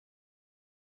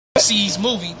Sees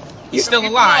movie. He's still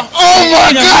alive. Oh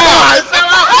my God!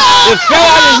 It fell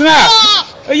out of his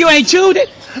mouth. Oh, you ain't chewed it?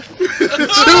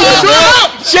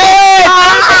 Shit!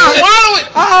 Swallow it!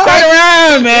 Turn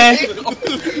around, man.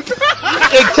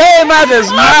 It came out of his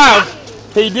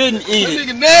mouth. He didn't eat That it.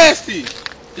 nigga nasty.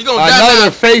 You gonna die Another now.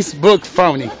 Facebook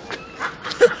phony.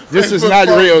 This is not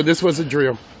real. This was a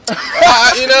drill.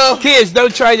 You know, Kids,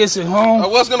 don't try this at I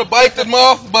home. was gonna bite the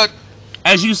moth, but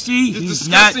As you see, it's he's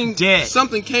not disgusting. dead.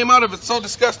 Something came out of it so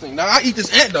disgusting. Now I eat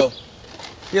this ant though.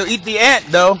 He'll eat the ant,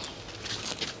 though.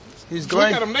 He's Look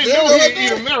going. at him. They know he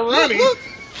eat him. They're running.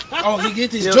 Oh, he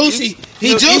get this He'll juicy. He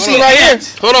he'll juicy eat right the here.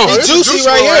 ant. Hold on. He juicy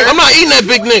right here. I'm not eating that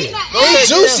big nigga. He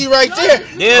juicy right there.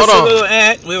 There's Hold a on. little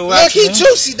ant. We'll Look, watch he him.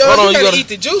 juicy, dog. Hold on, You you gotta gotta- eat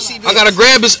the juicy bit. I gotta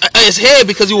grab his head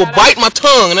because he will bite my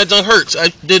tongue and that junk hurts. I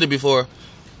did it before.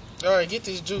 All right, get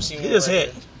this juicy one. His right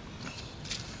head.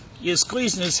 You're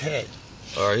squeezing his head.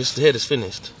 All right, his head is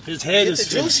finished. His here. head Get is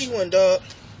the juicy finished. one, dog.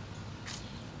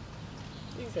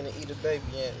 You finna eat a baby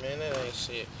ant, man. That ain't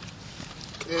shit.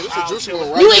 Yeah, this is a juicy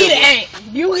one You eat an ant.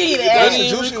 You eat an That's ant. a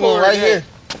juicy one right here.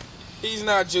 He's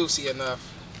not juicy enough.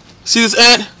 See this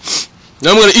ant?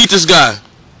 Now I'm gonna eat this guy.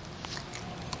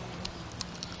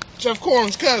 Jeff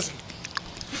Corn's cousin.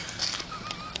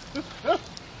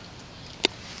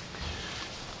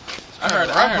 I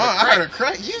heard a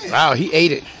crack. Yeah. Wow, he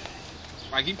ate it.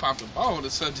 Like he popped a ball or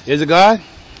something. Is it God?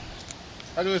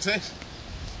 How do it taste?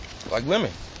 Like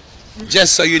lemon.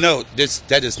 Just so you know,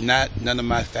 that is not none of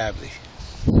my family.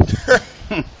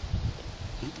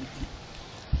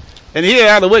 And here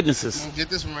are the witnesses. Get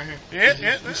this one right here.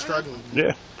 Yeah. He's struggling.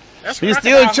 Yeah. That's He's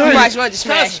still chewing. Watch what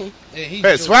smash him. Yeah, he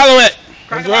Hey, swallow it.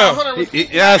 Crocodile.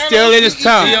 Yeah, still in his He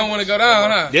tongue. don't want to go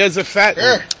down, huh? There's a fat one.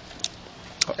 Here.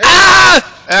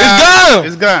 It's gone.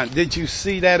 It's gone. Did you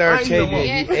see that, Arcadia?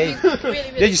 Yeah, He ate. he's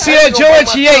really Did you see that,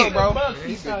 George? He ate.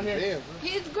 He's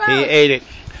He gross. ate it.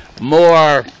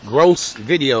 More gross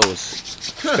videos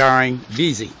starring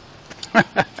Beezy.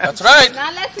 That's right.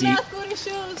 Now let's go scooting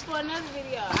shoes for another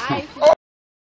video. All right.